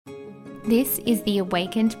This is the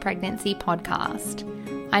Awakened Pregnancy Podcast.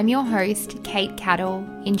 I'm your host, Kate Cattle,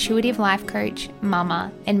 intuitive life coach,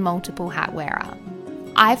 mama, and multiple hat wearer.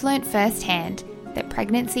 I've learnt firsthand that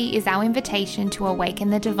pregnancy is our invitation to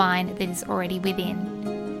awaken the divine that is already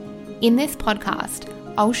within. In this podcast,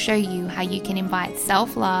 I'll show you how you can invite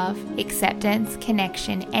self-love, acceptance,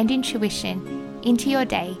 connection, and intuition into your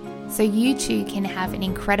day so you too can have an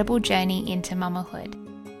incredible journey into mamahood.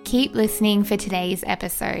 Keep listening for today's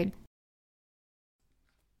episode.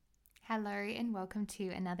 Hello and welcome to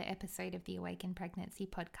another episode of the Awakened Pregnancy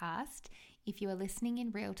Podcast. If you are listening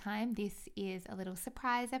in real time, this is a little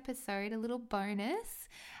surprise episode, a little bonus,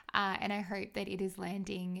 and I hope that it is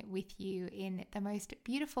landing with you in the most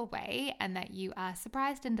beautiful way and that you are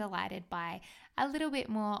surprised and delighted by a little bit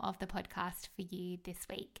more of the podcast for you this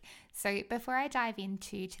week. So before I dive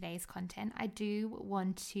into today's content, I do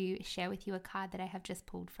want to share with you a card that I have just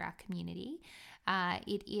pulled for our community.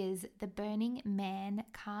 It is the Burning Man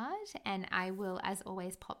card, and I will, as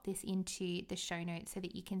always, pop this into the show notes so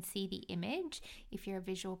that you can see the image. If you're a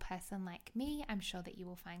visual person like me, I'm sure that you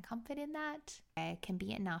will find comfort in that. It can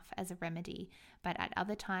be enough as a remedy, but at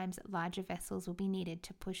other times, larger vessels will be needed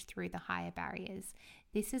to push through the higher barriers.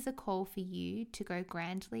 This is a call for you to go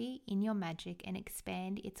grandly in your magic and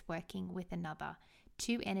expand its working with another.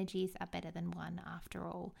 Two energies are better than one after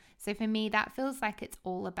all. So for me, that feels like it's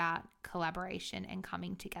all about collaboration and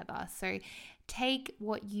coming together. So take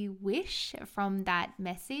what you wish from that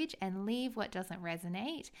message and leave what doesn't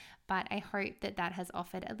resonate. But I hope that that has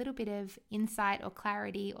offered a little bit of insight or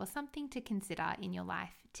clarity or something to consider in your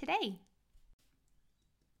life today.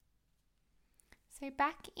 So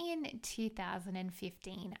back in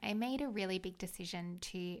 2015, I made a really big decision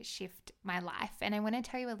to shift my life. And I want to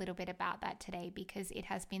tell you a little bit about that today because it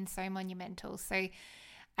has been so monumental. So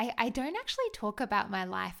I don't actually talk about my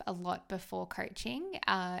life a lot before coaching.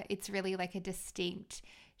 It's really like a distinct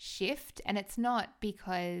shift. And it's not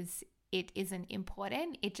because it isn't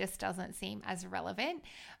important. It just doesn't seem as relevant.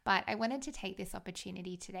 But I wanted to take this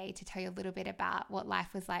opportunity today to tell you a little bit about what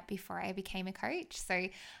life was like before I became a coach. So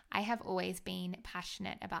I have always been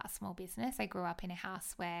passionate about small business. I grew up in a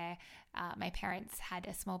house where my parents had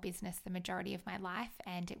a small business the majority of my life,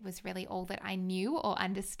 and it was really all that I knew or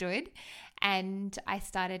understood. And I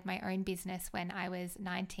started my own business when I was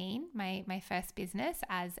 19, my first business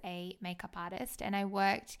as a makeup artist. And I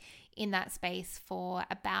worked in that space for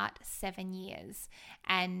about 7 years.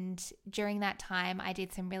 And during that time, I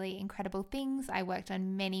did some really incredible things. I worked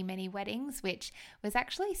on many, many weddings, which was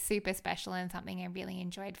actually super special and something I really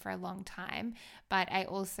enjoyed for a long time. But I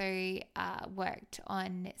also worked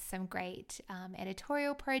on some great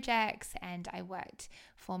editorial projects, and I worked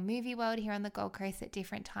for Movie World here on the Gold Coast at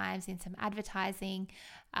different times in some advertising.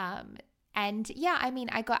 And yeah, I mean,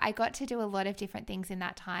 I got to do a lot of different things in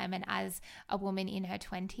that time. And as a woman in her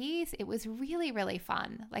 20s, it was really, really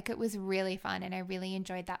fun. Like it was really fun, and I really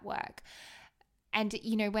enjoyed that work. And,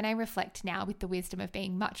 you know, when I reflect now with the wisdom of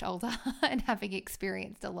being much older and having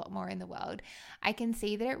experienced a lot more in the world, I can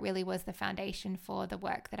see that it really was the foundation for the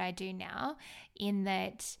work that I do now, in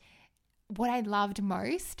that what I loved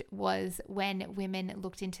most was when women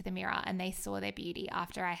looked into the mirror and they saw their beauty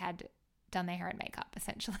after I had done their hair and makeup,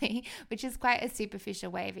 essentially, which is quite a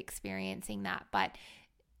superficial way of experiencing that. But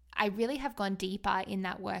I really have gone deeper in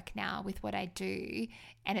that work now with what I do,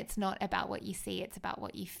 and it's not about what you see, it's about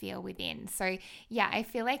what you feel within. So yeah, I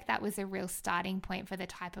feel like that was a real starting point for the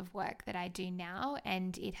type of work that I do now,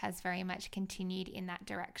 and it has very much continued in that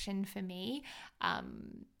direction for me.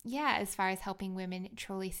 As far as helping women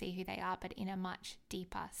truly see who they are, but in a much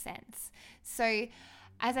deeper sense. So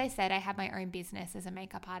as I said, I had my own business as a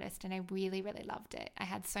makeup artist, and I really, really loved it. I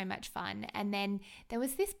had so much fun. And then there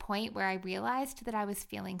was this point where I realized that I was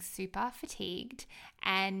feeling super fatigued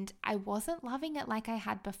and I wasn't loving it like I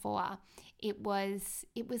had before. It was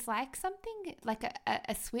like something like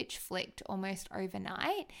a switch flicked almost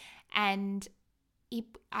overnight. And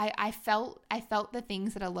I felt the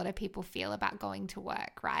things that a lot of people feel about going to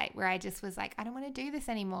work, right? Where I just was like, I don't want to do this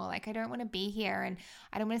anymore. Like, I don't want to be here, and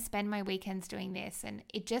I don't want to spend my weekends doing this. And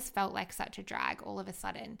it just felt like such a drag all of a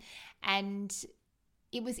sudden. And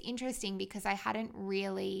it was interesting because I hadn't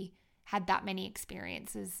really had that many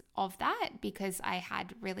experiences of that, because I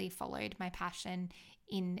had really followed my passion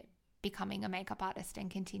in becoming a makeup artist and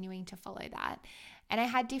continuing to follow that. And I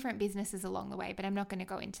had different businesses along the way, but I'm not going to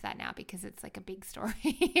go into that now because it's like a big story.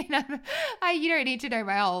 You don't need to know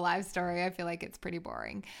my whole life story. I feel like it's pretty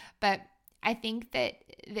boring. But I think that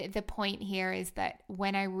the point here is that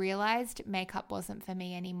when I realized makeup wasn't for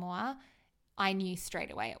me anymore, I knew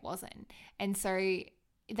straight away it wasn't. And so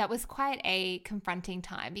that was quite a confronting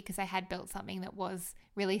time because I had built something that was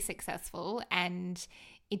really successful, and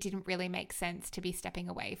it didn't really make sense to be stepping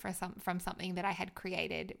away from something that I had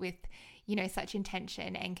created with, such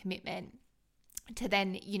intention and commitment to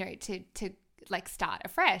then, to like start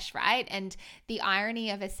afresh, right? And the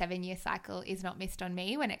irony of a 7-year cycle is not missed on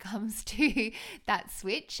me when it comes to that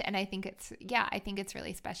switch. And I think it's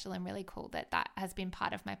really special and really cool that has been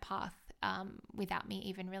part of my path, without me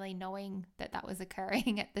even really knowing that was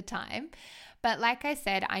occurring at the time. But like I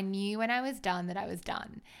said, I knew when I was done that I was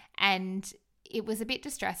done. And it was a bit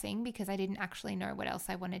distressing because I didn't actually know what else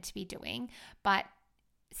I wanted to be doing. But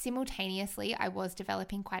simultaneously, I was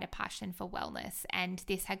developing quite a passion for wellness, and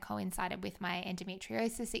this had coincided with my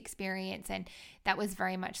endometriosis experience, and that was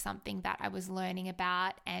very much something that I was learning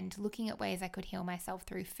about and looking at ways I could heal myself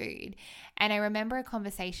through food. And I remember a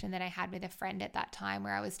conversation that I had with a friend at that time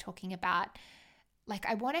where I was talking about, like,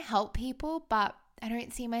 I want to help people, but I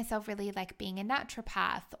don't see myself really like being a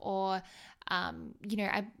naturopath, or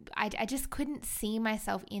I just couldn't see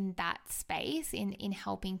myself in that space in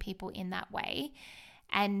helping people in that way.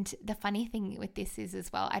 And the funny thing with this is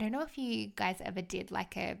as well, I don't know if you guys ever did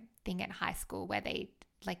like a thing at high school where they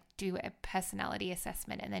like do a personality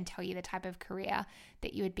assessment and then tell you the type of career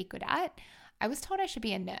that you would be good at. I was told I should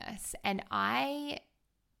be a nurse, and I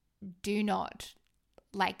do not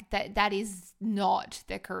like that. That is not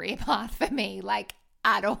the career path for me, like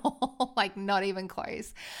at all, like not even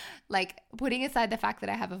close. Like, putting aside the fact that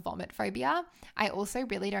I have a vomit phobia, I also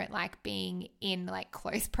really don't like being in like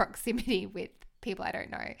close proximity with people I don't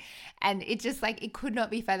know. And it just like, it could not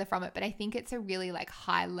be further from it. But I think it's a really like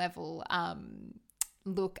high level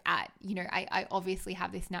look at, I obviously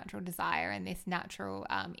have this natural desire and this natural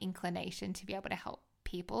inclination to be able to help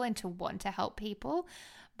people and to want to help people.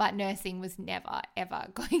 But nursing was never, ever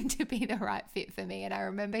going to be the right fit for me. And I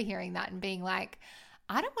remember hearing that and being like,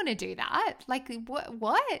 I don't want to do that. Like,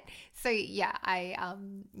 what? So yeah,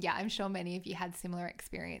 I'm sure many of you had similar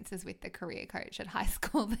experiences with the career coach at high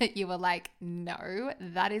school that you were like, no,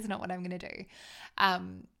 that is not what I'm going to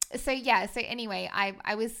do. So anyway,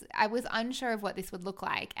 I was unsure of what this would look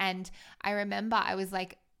like. And I remember I was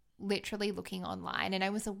like literally looking online, and I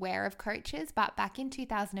was aware of coaches, but back in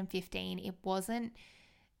 2015, it wasn't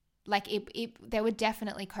like there were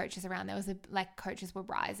definitely coaches around. There was coaches were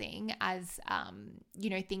rising as,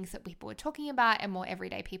 things that people were talking about, and more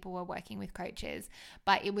everyday people were working with coaches.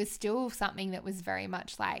 But it was still something that was very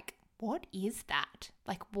much like, what is that?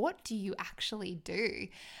 Like, what do you actually do?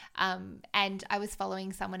 And I was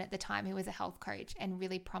following someone at the time who was a health coach and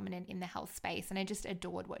really prominent in the health space, and I just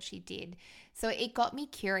adored what she did. So it got me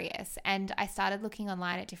curious, and I started looking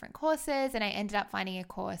online at different courses, and I ended up finding a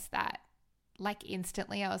course that, like,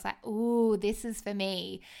 instantly I was like, ooh, this is for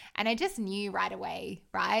me. And I just knew right away,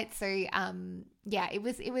 right? So it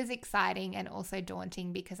was exciting and also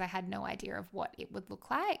daunting because I had no idea of what it would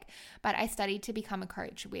look like. But I studied to become a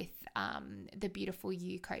coach with the Beautiful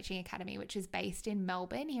You Coaching Academy, which is based in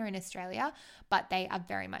Melbourne here in Australia, but they are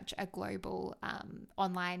very much a global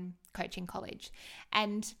online coaching college.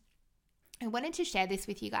 And I wanted to share this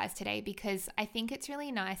with you guys today because I think it's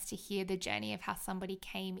really nice to hear the journey of how somebody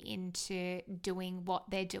came into doing what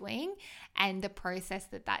they're doing and the process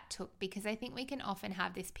that took, because I think we can often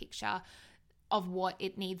have this picture of what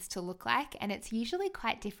it needs to look like, and it's usually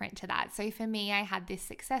quite different to that. So for me, I had this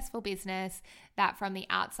successful business that from the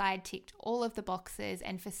outside ticked all of the boxes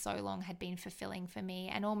and for so long had been fulfilling for me,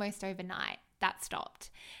 and almost overnight that stopped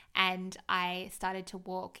and I started to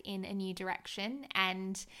walk in a new direction.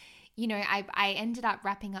 And I ended up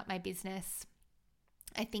wrapping up my business,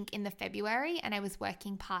 I think in the February, and I was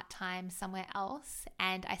working part-time somewhere else,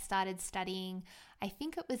 and I started studying, I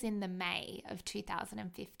think it was in the May of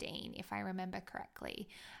 2015, if I remember correctly.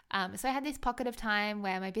 So I had this pocket of time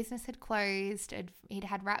where my business had closed, it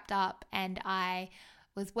had wrapped up, and I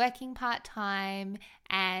was working part-time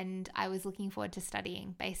and I was looking forward to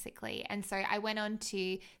studying, basically. And so I went on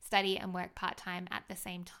to study and work part-time at the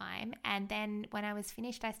same time. And then when I was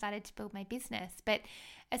finished, I started to build my business. But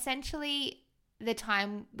essentially, the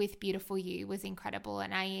time with Beautiful You was incredible,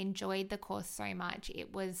 and I enjoyed the course so much.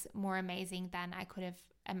 It was more amazing than I could have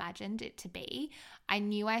imagined it to be. I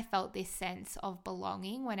knew I felt this sense of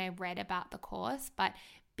belonging when I read about the course, but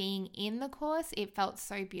being in the course, it felt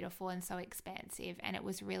so beautiful and so expansive, and it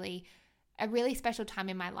was really a really special time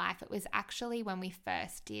in my life. It was actually when we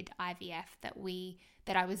first did IVF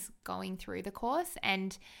that I was going through the course,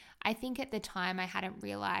 and I think at the time I hadn't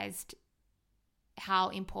realized how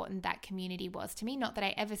important that community was to me. Not that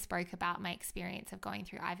I ever spoke about my experience of going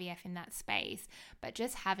through IVF in that space, but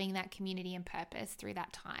just having that community and purpose through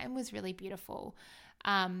that time was really beautiful.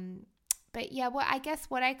 But yeah, I guess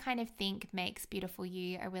what I kind of think makes Beautiful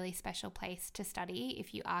You a really special place to study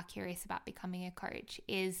if you are curious about becoming a coach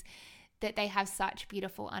is that they have such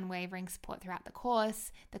beautiful, unwavering support throughout the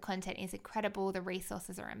course. The content is incredible. The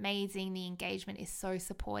resources are amazing. The engagement is so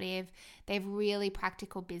supportive. They have really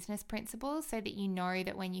practical business principles so that you know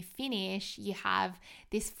that when you finish, you have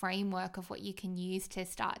this framework of what you can use to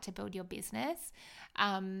start to build your business.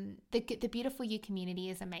 The Beautiful You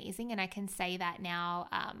community is amazing, and I can say that now,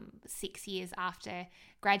 6 years after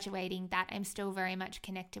graduating, that I'm still very much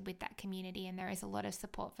connected with that community, and there is a lot of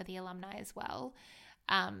support for the alumni as well.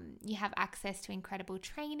 You have access to incredible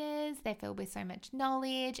trainers. They're filled with so much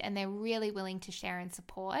knowledge, and they're really willing to share and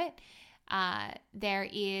support. There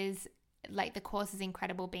is the course is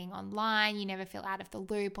incredible being online. You never feel out of the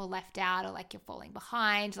loop or left out or like you're falling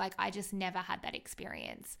behind. I just never had that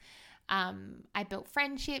experience. I built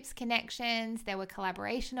friendships, connections. There were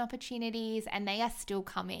collaboration opportunities, and they are still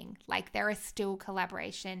coming. There are still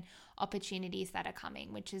collaboration opportunities that are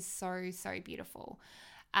coming, which is so, so beautiful.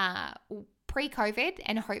 Pre-COVID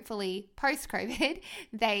and hopefully post-COVID,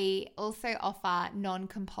 they also offer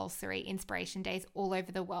non-compulsory inspiration days all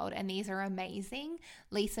over the world, and these are amazing.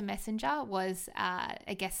 Lisa Messenger was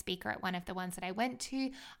a guest speaker at one of the ones that I went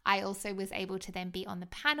to. I also was able to then be on the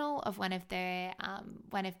panel of one of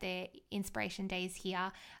the inspiration days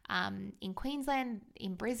here in Queensland,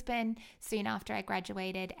 in Brisbane, soon after I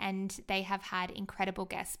graduated, and they have had incredible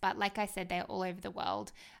guests. But like I said, they're all over the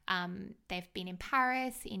world. They've been in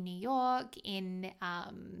Paris, in New York, in oh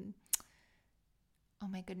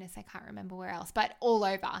my goodness, I can't remember where else, but all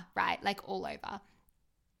over, right? All over,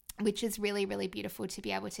 which is really, really beautiful to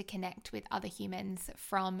be able to connect with other humans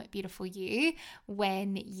from Beautiful You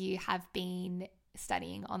when you have been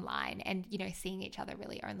studying online and, seeing each other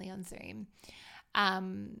really only on Zoom.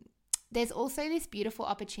 There's also this beautiful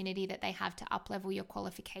opportunity that they have to up-level your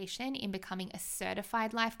qualification in becoming a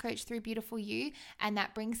certified life coach through Beautiful You, and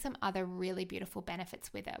that brings some other really beautiful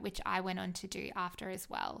benefits with it, which I went on to do after as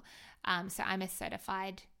well. So I'm a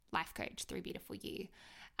certified life coach through Beautiful You.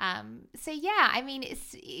 It's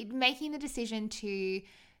making the decision to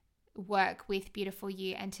work with Beautiful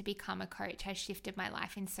You and to become a coach has shifted my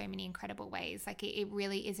life in so many incredible ways. It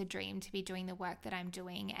really is a dream to be doing the work that I'm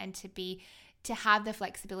doing and to have the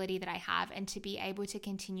flexibility that I have and to be able to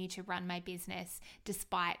continue to run my business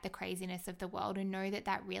despite the craziness of the world and know that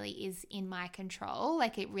that really is in my control.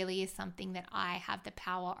 It really is something that I have the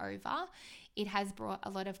power over. It has brought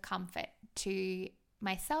a lot of comfort to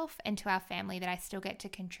myself and to our family that I still get to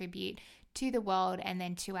contribute to the world and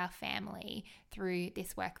then to our family through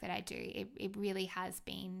this work that I do. It really has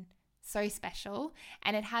been so special,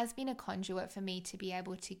 and it has been a conduit for me to be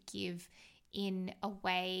able to give in a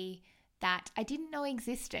way that I didn't know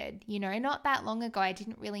existed. Not that long ago, I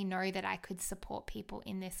didn't really know that I could support people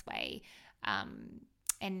in this way.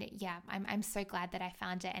 And yeah, I'm so glad that I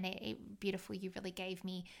found it, and it Beautiful You really gave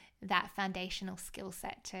me that foundational skill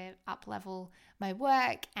set to up-level my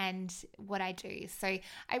work and what I do. So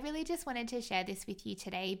I really just wanted to share this with you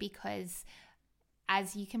today because,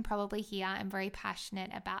 as you can probably hear, I'm very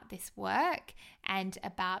passionate about this work and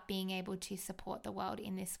about being able to support the world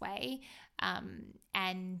in this way.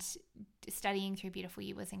 And studying through Beautiful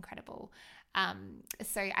You was incredible.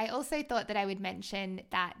 So I also thought that I would mention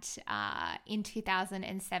that in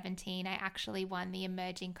 2017, I actually won the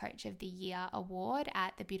Emerging Coach of the Year award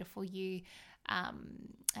at the Beautiful You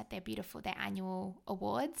at their annual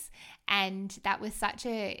awards, and that was such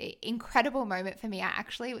a incredible moment for me.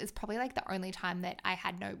 It was probably the only time that I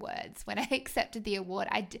had no words when I accepted the award.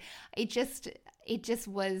 It just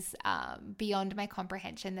was beyond my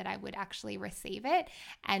comprehension that I would actually receive it,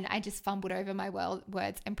 and I just fumbled over my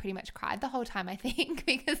words and pretty much cried the whole time, I think,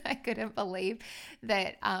 because I couldn't believe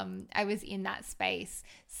that I was in that space.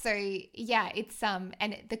 So yeah, it's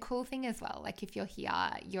and the cool thing as well, if you're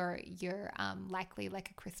here, you're likely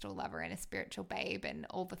a crystal lover and a spiritual babe and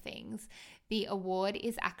all the things. The award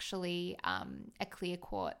is actually a clear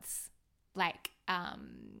quartz,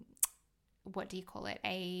 what do you call it?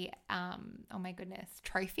 Oh my goodness,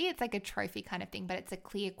 trophy. It's a trophy kind of thing, but it's a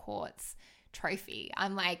clear quartz trophy.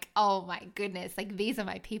 I'm oh my goodness, these are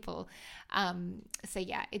my people. So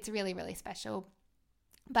yeah, it's really, really special.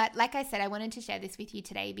 But like I said, I wanted to share this with you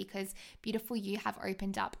today because Beautiful You have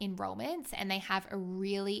opened up enrollments, and they have a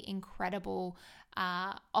really incredible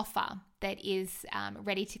offer that is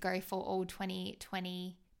ready to go for all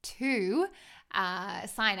 2022.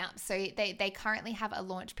 sign up. So they currently have a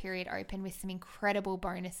launch period open with some incredible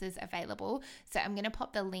bonuses available. So I'm going to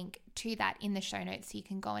pop the link to that in the show notes so you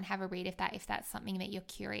can go and have a read of that if that's something that you're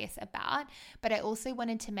curious about. But I also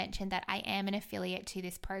wanted to mention that I am an affiliate to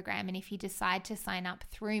this program, and if you decide to sign up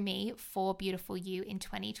through me for Beautiful You in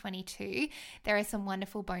 2022, there are some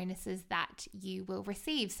wonderful bonuses that you will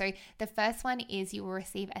receive. So the first one is you will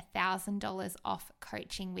receive $1,000 off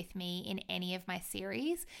coaching with me in any of my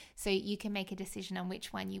series. So you can make a decision on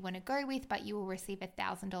which one you want to go with, but you will receive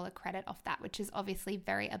 $1,000 credit off that, which is obviously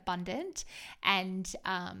very abundant. And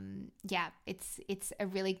it's a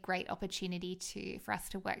really great opportunity for us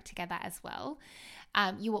to work together as well.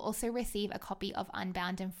 You will also receive a copy of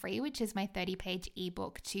Unbound and Free, which is my 30-page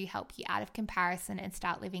ebook to help you out of comparison and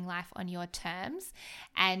start living life on your terms.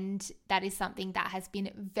 And that is something that has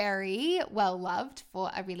been very well loved for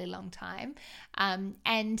a really long time.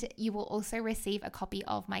 And you will also receive a copy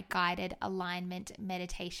of my guided alignment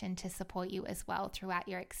meditation to support you as well throughout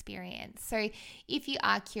your experience. So if you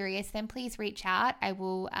are curious, then please reach out. I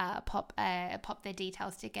will pop the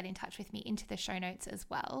details to get in touch with me into the show notes as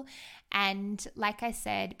well. And like I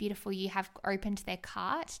said, Beautiful You have opened their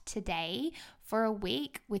cart today for a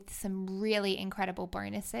week with some really incredible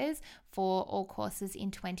bonuses for all courses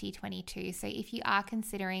in 2022. So if you are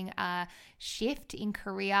considering a shift in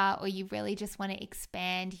career, or you really just want to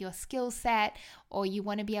expand your skill set, or you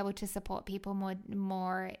want to be able to support people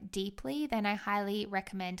more deeply, then I highly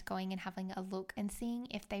recommend going and having a look and seeing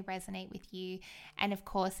if they resonate with you. And of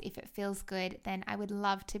course, if it feels good, then I would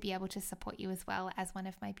love to be able to support you as well as one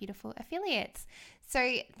of my beautiful affiliates.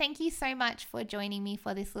 So thank you so much for joining me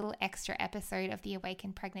for this little extra episode of the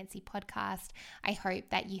Awaken Pregnancy podcast. I hope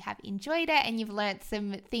that you have enjoyed it and you've learned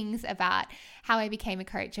some things about how I became a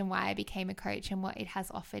coach and why I became a coach and what it has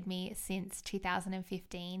offered me since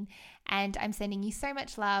 2015. And I'm sending you so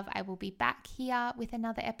much love. I will be back here with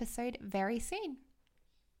another episode very soon.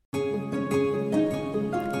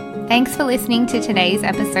 Thanks for listening to today's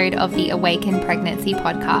episode of the Awaken Pregnancy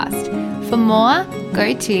podcast. For more,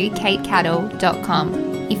 go to katecattle.com.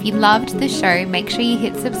 If you loved the show, make sure you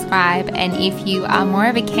hit subscribe. And if you are more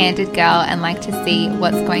of a candid girl and like to see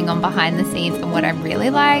what's going on behind the scenes and what I'm really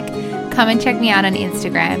like, come and check me out on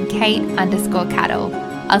Instagram, Kate_Cattle.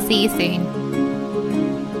 I'll see you soon.